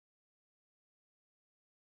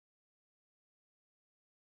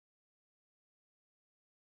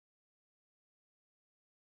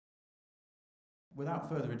Without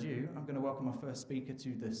further ado, I'm going to welcome our first speaker to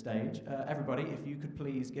the stage. Everybody, if you could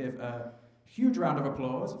please give a huge round of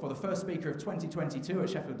applause for the first speaker of 2022 at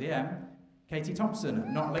Sheffield DM, Katie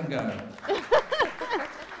Thompson, not Lingo.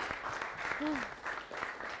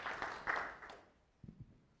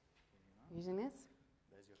 Using this?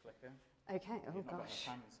 There's your clicker. Okay, oh You've not got gosh. the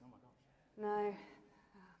pants. Oh my gosh. No.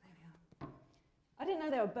 Oh, there we are. I didn't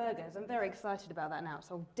know they were burgers. I'm very excited about that now,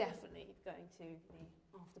 so I'm definitely going to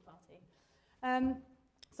the after party.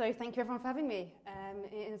 So thank you everyone for having me.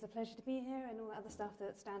 It is a pleasure to be here and all that other stuff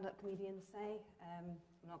that stand-up comedians say. I'm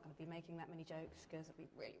not going to be making that many jokes because it'd be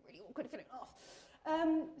really, really awkward if it went off.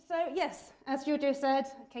 So yes, as Giorgio said,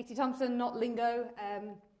 Katie Thompson, not Lingo.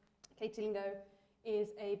 Katie Lingo is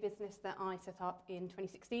a business that I set up in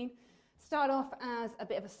 2016. Started off as a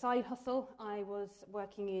bit of a side hustle. I was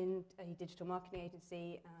working in a digital marketing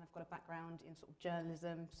agency and I've got a background in sort of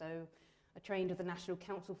journalism. So I trained with the National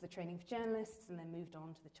Council for the Training of Journalists and then moved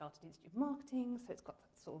on to the Chartered Institute of Marketing. So it's got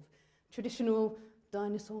that sort of traditional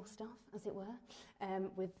dinosaur stuff, as it were,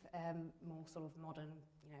 with more sort of modern,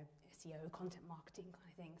 SEO, content marketing kind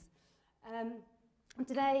of things. And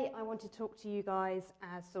today I want to talk to you guys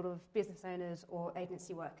as sort of business owners or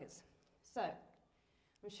agency workers. So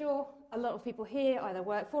I'm sure a lot of people here either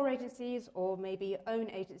work for agencies or maybe own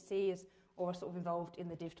agencies or are sort of involved in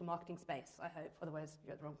the digital marketing space, I hope, otherwise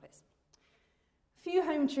you're at the wrong place. A few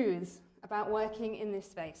home truths about working in this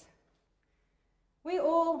space. We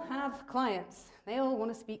all have clients. They all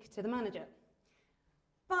want to speak to the manager.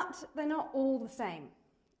 But they're not all the same.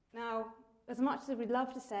 Now, as much as we'd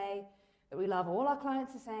love to say that we love all our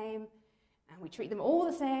clients the same and we treat them all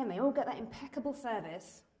the same, they all get that impeccable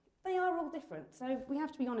service, they are all different. So we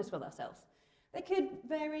have to be honest with ourselves. They could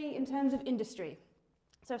vary in terms of industry.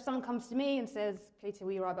 So if someone comes to me and says, Katie,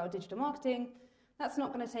 will you write about digital marketing? That's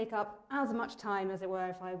not going to take up as much time as it were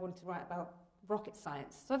if I wanted to write about rocket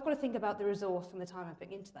science. So I've got to think about the resource and the time I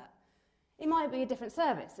put into that. It might be a different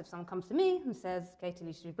service. If someone comes to me and says, Katie, I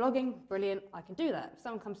need you to do blogging, brilliant, I can do that. If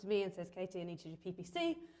someone comes to me and says, Katie, I need you to do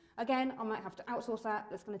PPC, again, I might have to outsource that.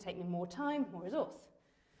 That's going to take me more time, more resource.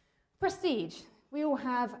 Prestige. We all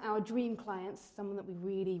have our dream clients, someone that we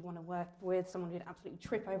really want to work with, someone we'd absolutely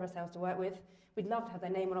trip over ourselves to work with. We'd love to have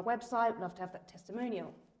their name on our website, we'd love to have that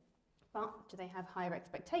testimonial. But do they have higher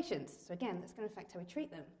expectations? So again, that's going to affect how we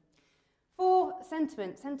treat them. For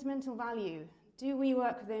sentiment, sentimental value. Do we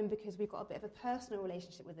work with them because we've got a bit of a personal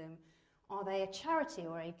relationship with them? Are they a charity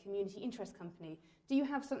or a community interest company? Do you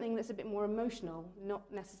have something that's a bit more emotional, not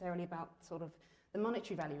necessarily about sort of the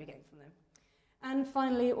monetary value we're getting from them? And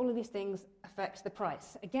finally, all of these things affect the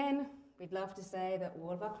price. Again, we'd love to say that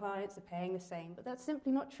all of our clients are paying the same, but that's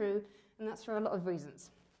simply not true, and that's for a lot of reasons.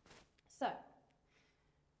 So,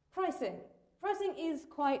 pricing. Pricing is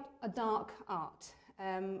quite a dark art.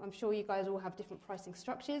 I'm sure you guys all have different pricing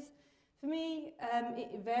structures. For me,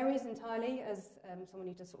 it varies entirely as someone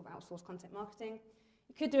who does sort of outsource content marketing.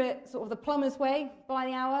 You could do it sort of the plumber's way, by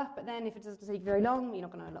the hour, but then if it doesn't take very long, you're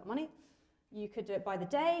not going to earn a lot of money. You could do it by the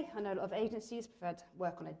day. I know a lot of agencies prefer to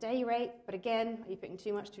work on a day rate, but again, are you putting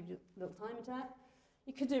too little time into that?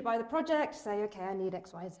 You could do it by the project, say, okay, I need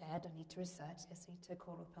X, Y, Z, I need to research this, I need to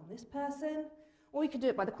call upon this person. Or you could do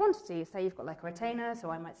it by the quantity, say you've got like a retainer,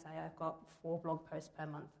 so I might say I've got 4 blog posts per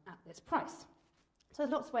month at this price. So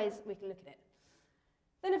there's lots of ways we can look at it.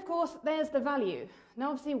 Then of course, there's the value. Now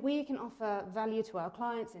obviously we can offer value to our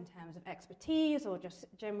clients in terms of expertise or just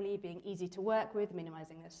generally being easy to work with,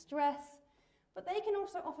 minimizing their stress. But they can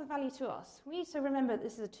also offer value to us. We need to remember that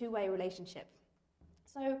this is a two-way relationship.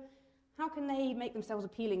 So how can they make themselves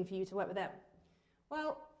appealing for you to work with them?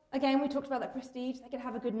 Well, again, we talked about that prestige. They could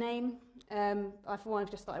have a good name. I, for one, have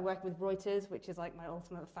just started working with Reuters, which is like my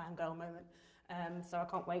ultimate fangirl moment. So I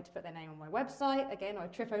can't wait to put their name on my website. Again, I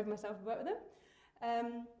trip over myself to work with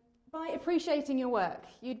them. By appreciating your work,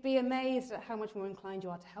 you'd be amazed at how much more inclined you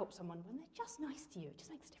are to help someone when they're just nice to you. It just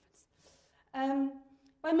makes a difference.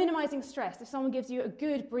 By minimizing stress, if someone gives you a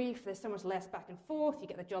good brief, there's so much less back and forth, you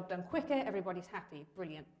get the job done quicker, everybody's happy,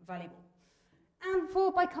 brilliant, valuable. And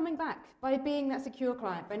by coming back, by being that secure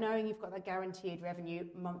client, by knowing you've got that guaranteed revenue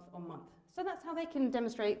month on month. So that's how they can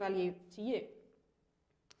demonstrate value to you.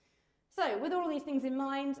 So with all of these things in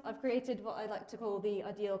mind, I've created what I like to call the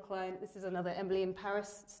ideal client. This is another Emily in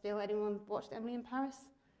Paris. Still, anyone watched Emily in Paris?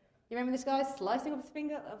 You remember this guy slicing off his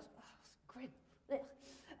finger? That was grim.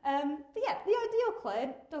 But yeah, the ideal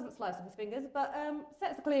client doesn't slice off his fingers, but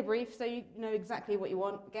sets a clear brief so you know exactly what you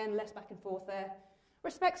want. Again, less back and forth there.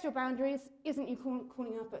 Respects your boundaries, isn't you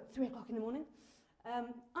calling up at 3 o'clock in the morning.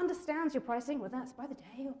 Understands your pricing, whether that's by the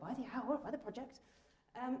day or by the hour or by the project.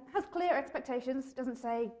 Has clear expectations, doesn't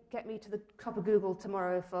say, get me to the top of Google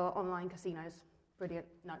tomorrow for online casinos. brilliant,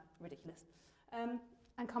 no, ridiculous, and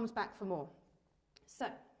comes back for more. So,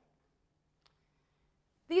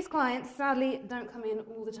 these clients sadly don't come in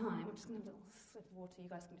all the time. I'm just going to have a little sip of water, you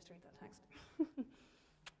guys can just read that text.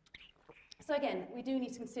 So again, we do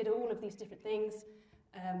need to consider all of these different things.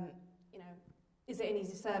 You know, is it an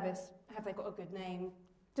easy service? Have they got a good name?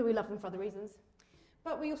 Do we love them for other reasons?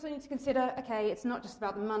 But we also need to consider, okay, it's not just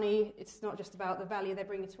about the money, it's not just about the value they're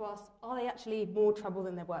bringing to us. Are they actually more trouble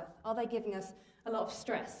than they're worth? Are they giving us a lot of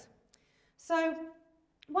stress? So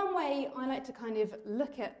one way I like to kind of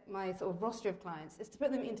look at my sort of roster of clients is to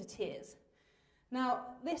put them into tiers. Now,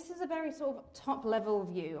 this is a very sort of top-level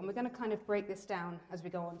view, and we're going to kind of break this down as we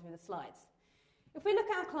go on through the slides. If we look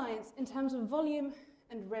at our clients in terms of volume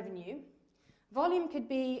and revenue, volume could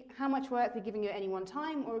be how much work they're giving you at any one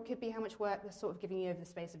time, or it could be how much work they're sort of giving you over the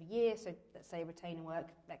space of a year. So let's say retainer work,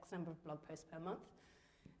 X number of blog posts per month.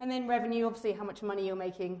 And then revenue, obviously how much money you're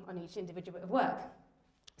making on each individual bit of work.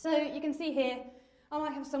 So you can see here, I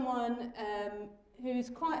might have someone who's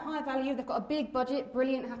quite high value, they've got a big budget,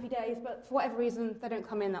 brilliant, happy days, but for whatever reason, they don't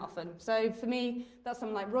come in that often. So for me, that's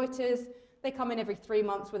someone like Reuters. They come in every 3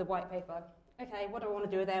 months with a white paper. Okay, what do I want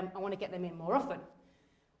to do with them? I want to get them in more often.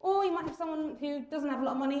 Or you might have someone who doesn't have a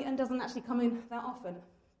lot of money and doesn't actually come in that often.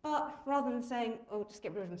 But rather than saying, oh, just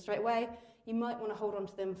get rid of them straight away, you might want to hold on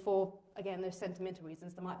to them for, again, those sentimental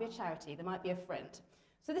reasons. There might be a charity, there might be a friend.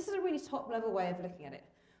 So this is a really top-level way of looking at it.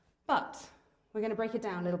 But we're going to break it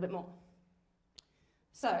down a little bit more.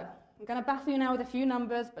 So I'm going to baffle you now with a few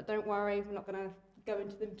numbers, but don't worry, we're not going to go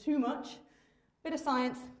into them too much. Bit of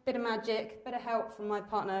science, bit of magic, bit of help from my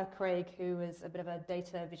partner Craig, who is a bit of a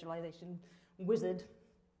data visualization wizard.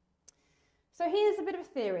 So here's a bit of a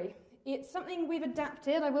theory. It's something we've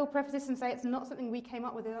adapted. I will preface this and say it's not something we came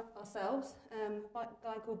up with ourselves. By a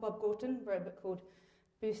guy called Bob Gorton wrote a book called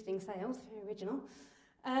Boosting Sales, very original.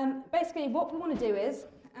 Basically, what we want to do is,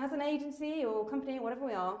 as an agency or company or whatever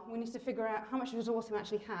we are, we need to figure out how much resource we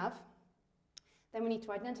actually have. Then we need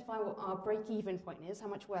to identify what our break-even point is, how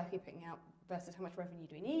much work we're putting out versus how much revenue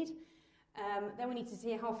do we need. Then we need to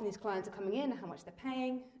see how often these clients are coming in, how much they're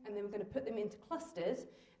paying, and then we're going to put them into clusters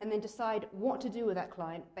and then decide what to do with that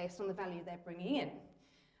client based on the value they're bringing in.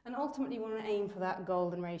 And ultimately, we want to aim for that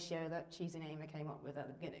golden ratio, that cheesy name I came up with at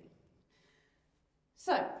the beginning.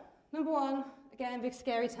 So, number one, again, big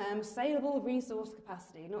scary term, saleable resource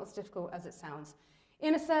capacity, not as difficult as it sounds.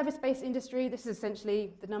 In a service-based industry, this is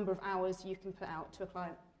essentially the number of hours you can put out to a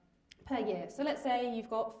client per year. So let's say you've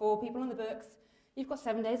got 4 people on the books, you've got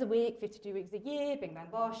 7 days a week, 52 weeks a year, bing bang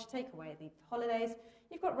bosh, take away the holidays,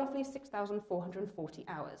 you've got roughly 6,440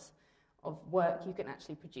 hours of work you can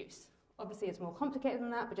actually produce. Obviously it's more complicated than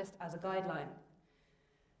that, but just as a guideline.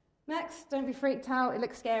 Next, don't be freaked out, it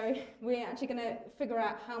looks scary. We're actually going to figure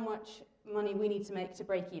out how much money we need to make to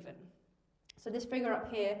break even. So this figure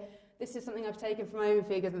up here, this is something I've taken from my own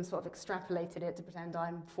figures and sort of extrapolated it to pretend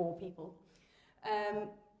I'm 4 people.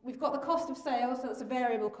 We've got the cost of sales, so that's a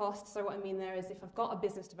variable cost. So what I mean there is if I've got a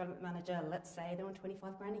business development manager, let's say they're on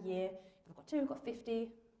 25 grand a year. If I've got 2, I've got 50.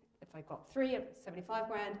 If I've got 3, I've got 75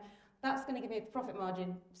 grand. That's going to give me a profit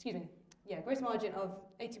margin, gross margin of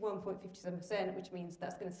 81.57%, which means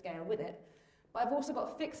that's going to scale with it. But I've also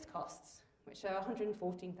got fixed costs, which are £114,000,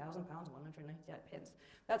 198 pence.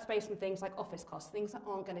 That's based on things like office costs, things that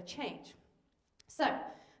aren't going to change. So,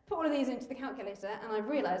 put all of these into the calculator, and I've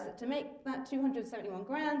realised that to make that 271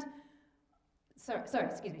 grand,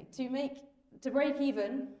 to break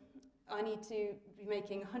even, I need to be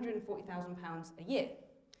making £140,000 a year.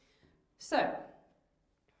 So,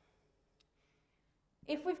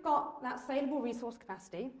 if we've got that saleable resource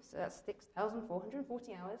capacity, so that's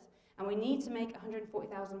 6,440 hours, and we need to make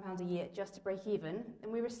 £140,000 a year just to break even,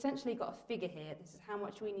 then we've essentially got a figure here. This is how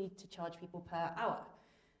much we need to charge people per hour.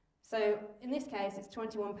 So in this case, it's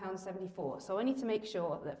 £21.74. So I need to make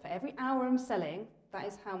sure that for every hour I'm selling, that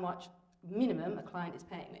is how much minimum a client is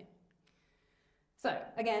paying me. So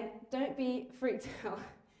again, don't be freaked out.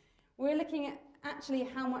 We're looking at actually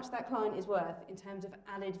how much that client is worth in terms of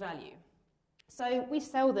added value. So we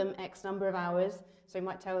sell them X number of hours. So we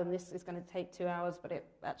might tell them this is going to take 2 hours, but it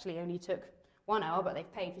actually only took 1 hour, but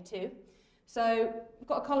they've paid for 2. So we've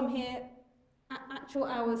got a column here, actual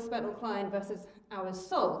hours spent on client versus hours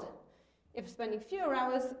sold. If we're spending fewer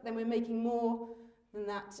hours, then we're making more than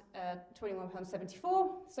that £21.74,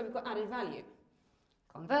 so we've got added value.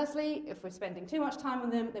 Conversely, if we're spending too much time on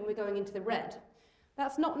them, then we're going into the red.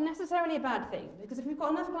 That's not necessarily a bad thing, because if we've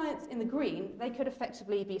got enough clients in the green, they could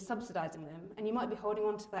effectively be subsidising them, and you might be holding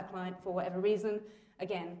on to that client for whatever reason,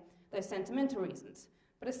 again, those sentimental reasons.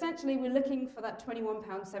 But essentially, we're looking for that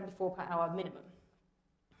 £21.74 per hour minimum.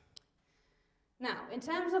 Now, in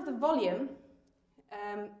terms of the volume,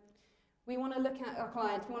 we want to look at our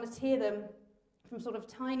clients, we want to tier them from sort of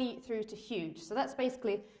tiny through to huge. So that's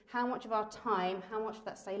basically how much of our time, how much of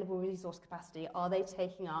that saleable resource capacity are they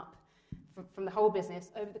taking up from the whole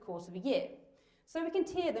business over the course of a year. So we can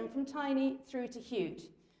tier them from tiny through to huge.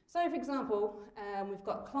 So for example, we've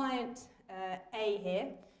got client A here.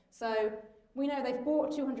 So we know they've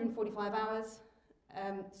bought 245 hours,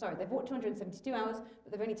 they bought 272 hours,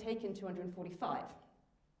 but they've only taken 245.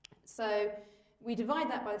 So we divide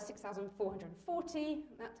that by the 6,440,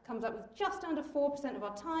 that comes up with just under 4% of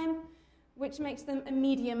our time, which makes them a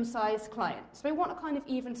medium-sized client. So we want a kind of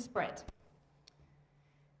even spread.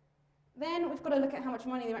 Then we've got to look at how much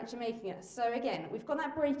money they're actually making us. So again, we've got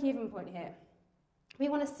that break-even point here. We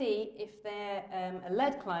want to see if they're a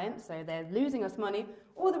lead client, so they're losing us money,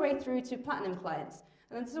 all the way through to platinum clients.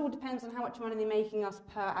 And this all depends on how much money they're making us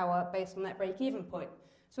per hour based on that break-even point.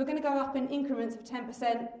 So we're going to go up in increments of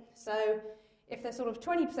 10%. So if they're sort of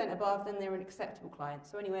 20% above, then they're an acceptable client.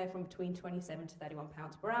 So anywhere from between 27 to 31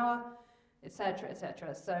 pounds per hour, etc.,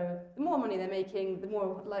 etc. So the more money they're making, the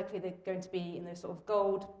more likely they're going to be in those sort of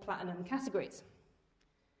gold, platinum categories.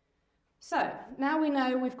 So now we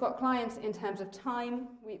know we've got clients in terms of time.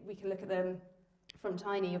 We can look at them from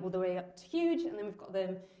tiny all the way up to huge, and then we've got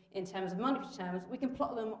them in terms of monetary terms. We can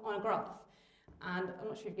plot them on a graph. And I'm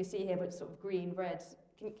not sure if you can see here, but it's sort of green, red.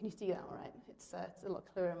 Can you see that all right? It's a lot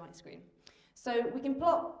clearer on my screen. So we can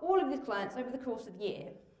plot all of these clients over the course of the year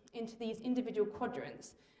into these individual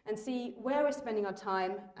quadrants and see where we're spending our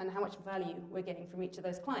time and how much value we're getting from each of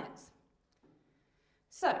those clients.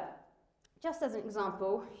 So, just as an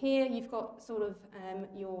example, here you've got sort of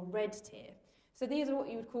your red tier. So these are what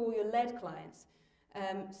you would call your lead clients.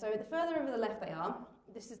 So the further over the left they are,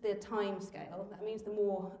 this is their time scale. That means the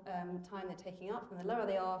more time they're taking up, and the lower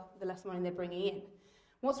they are, the less money they're bringing in.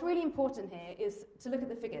 What's really important here is to look at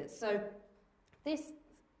the figures. So this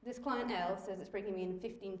client L says it's bringing me in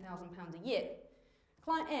 £15,000 a year.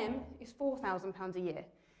 Client M is £4,000 a year.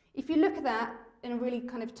 If you look at that in a really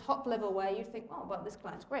kind of top level way, you'd think, oh, well, this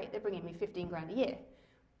client's great, they're bringing me 15 grand a year.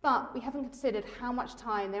 But we haven't considered how much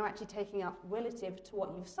time they're actually taking up relative to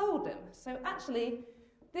what you've sold them. So actually,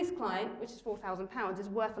 this client, which is £4,000, is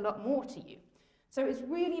worth a lot more to you. So it's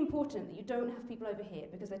really important that you don't have people over here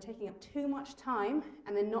because they're taking up too much time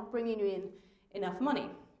and they're not bringing you in enough money.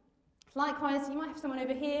 Likewise, you might have someone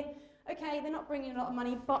over here, okay, they're not bringing in a lot of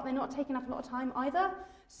money, but they're not taking up a lot of time either.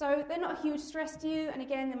 So they're not a huge stress to you, and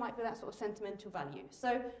again, there might be that sort of sentimental value.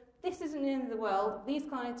 So this isn't the end of the world. These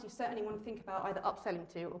clients you certainly want to think about either upselling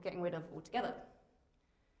to or getting rid of altogether.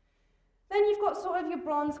 Then you've got sort of your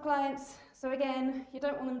bronze clients. So again, you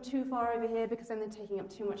don't want them too far over here because then they're taking up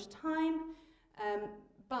too much time,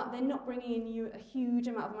 but they're not bringing in you a huge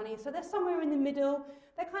amount of money. So they're somewhere in the middle.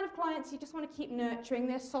 They're kind of clients you just want to keep nurturing.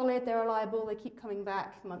 They're solid, they're reliable, they keep coming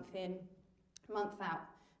back month in, month out.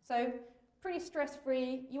 So pretty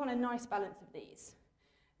stress-free. You want a nice balance of these.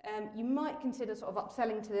 You might consider sort of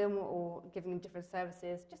upselling to them or giving them different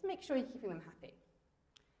services. Just make sure you're keeping them happy.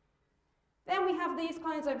 Then we have these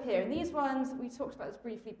clients over here, and these ones, we talked about this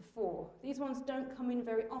briefly before. These ones don't come in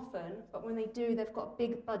very often, but when they do, they've got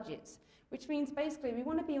big budgets, which means basically we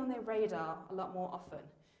want to be on their radar a lot more often.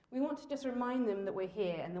 We want to just remind them that we're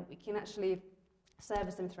here and that we can actually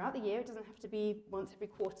service them throughout the year. It doesn't have to be once every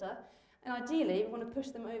quarter. And ideally, we want to push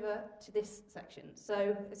them over to this section.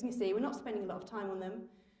 So as you can see, we're not spending a lot of time on them.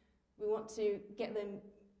 We want to get them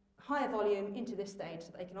higher volume into this stage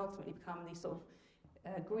so they can ultimately become these sort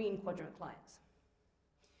of green quadrant clients.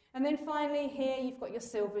 And then finally, here you've got your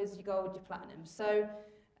silvers, your gold, your platinum. So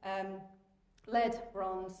lead,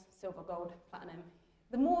 bronze, silver, gold, platinum.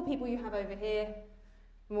 The more people you have over here,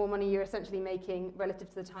 the more money you're essentially making relative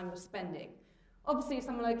to the time you're spending. Obviously,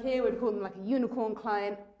 someone like here, we'd call them like a unicorn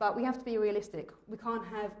client, but we have to be realistic. We can't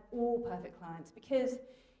have all perfect clients because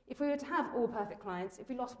if we were to have all perfect clients, if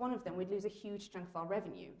we lost one of them, we'd lose a huge chunk of our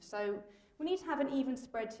revenue. So we need to have an even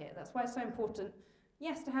spread here. That's why it's so important,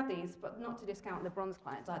 yes, to have these, but not to discount the bronze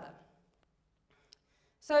clients either.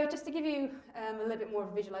 So just to give you a little bit more of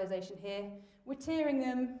a visualization here, we're tiering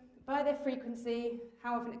them by their frequency,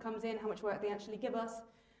 how often it comes in, how much work they actually give us,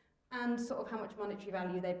 and sort of how much monetary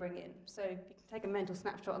value they bring in. So you can take a mental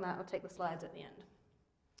snapshot on that, I'll take the slides at the end.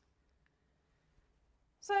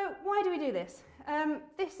 So why do we do this?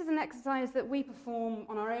 This is an exercise that we perform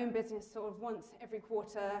on our own business sort of once every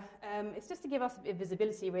quarter. It's just to give us a bit of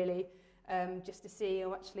visibility really, just to see,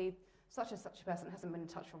 oh actually, such and such a person hasn't been in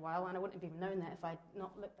touch for a while, and I wouldn't have even known that if I'd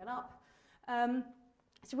not looked that up.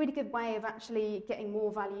 It's a really good way of actually getting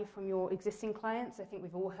more value from your existing clients. I think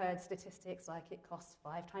we've all heard statistics like it costs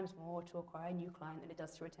 5 times more to acquire a new client than it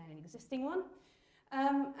does to retain an existing one.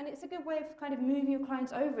 And it's a good way of kind of moving your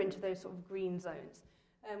clients over into those sort of green zones.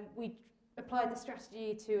 We applied the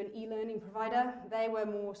strategy to an e-learning provider. They were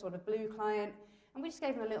more sort of blue client, and we just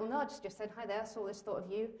gave them a little nudge, just said, hi there, saw this, thought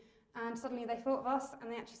of you, and suddenly they thought of us,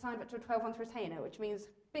 and they actually signed up to a 12-month retainer, which means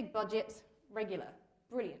big budget, regular,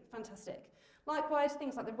 brilliant, fantastic. Likewise,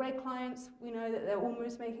 things like the red clients, we know that they're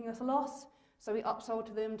almost making us a loss, so we upsold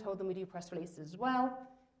to them, told them we do press releases as well.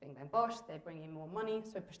 Bing bang bosh, they're bringing in more money,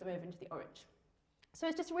 so we push them over into the orange. So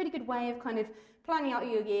it's just a really good way of kind of planning out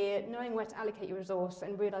your year, knowing where to allocate your resource,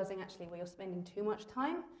 and realising actually where you're spending too much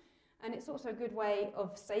time. And it's also a good way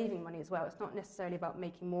of saving money as well. It's not necessarily about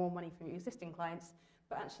making more money from your existing clients,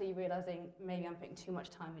 but actually realising maybe I'm putting too much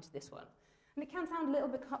time into this one. And it can sound a little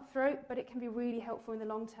bit cutthroat, but it can be really helpful in the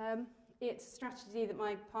long term. It's a strategy that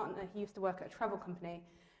my partner, he used to work at a travel company,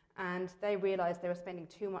 and they realised they were spending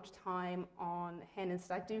too much time on hen and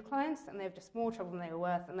stag do clients, and they were just more trouble than they were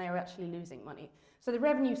worth, and they were actually losing money. So the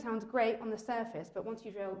revenue sounds great on the surface, but once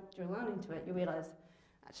you drill down into it, you realise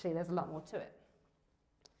actually there's a lot more to it.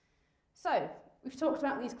 So we've talked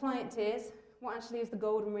about these client tiers. What actually is the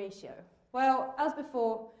golden ratio? Well, as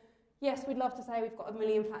before, yes, we'd love to say we've got 1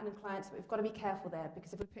 million platinum clients, but we've got to be careful there,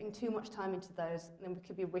 because if we're putting too much time into those, then we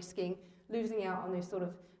could be risking losing out on those sort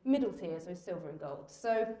of middle tiers, those silver and gold.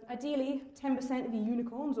 So ideally, 10% of your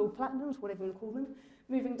unicorns or platinums, whatever you want to call them,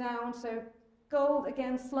 moving down. So gold,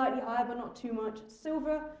 again, slightly higher, but not too much.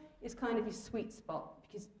 Silver is kind of your sweet spot,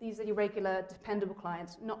 because these are your regular, dependable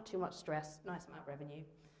clients, not too much stress, nice amount of revenue.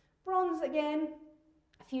 Bronze, again,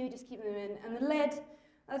 a few, just keep them in. And the lead,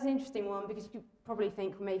 that's an interesting one, because you probably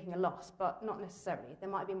think we're making a loss, but not necessarily. There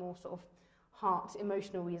might be more sort of heart,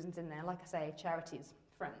 emotional reasons in there, like I say, charities,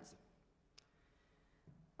 friends.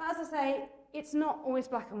 But as I say, it's not always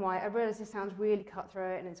black and white. I realise this sounds really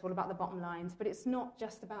cutthroat and it's all about the bottom lines, but it's not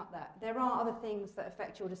just about that. There are other things that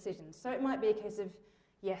affect your decisions. So it might be a case of,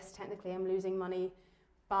 yes, technically I'm losing money,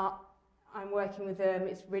 but I'm working with them,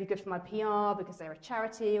 it's really good for my PR because they're a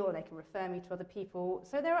charity, or they can refer me to other people.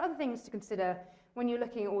 So there are other things to consider when you're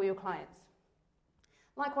looking at all your clients.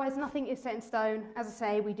 Likewise, nothing is set in stone. As I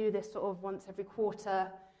say, we do this sort of once every quarter,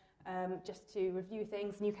 just to review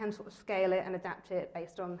things, and you can sort of scale it and adapt it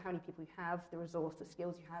based on how many people you have, the resource, the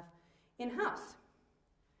skills you have in-house.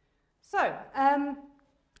 So,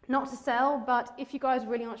 not to sell, but if you guys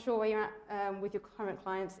really aren't sure where you're at with your current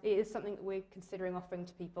clients, it is something that we're considering offering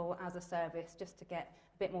to people as a service, just to get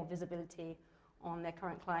a bit more visibility on their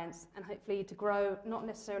current clients, and hopefully to grow, not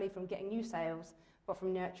necessarily from getting new sales, but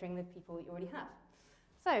from nurturing the people that you already have.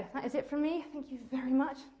 So that is it from me. Thank you very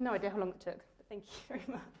much. No idea how long it took, but thank you very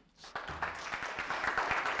much.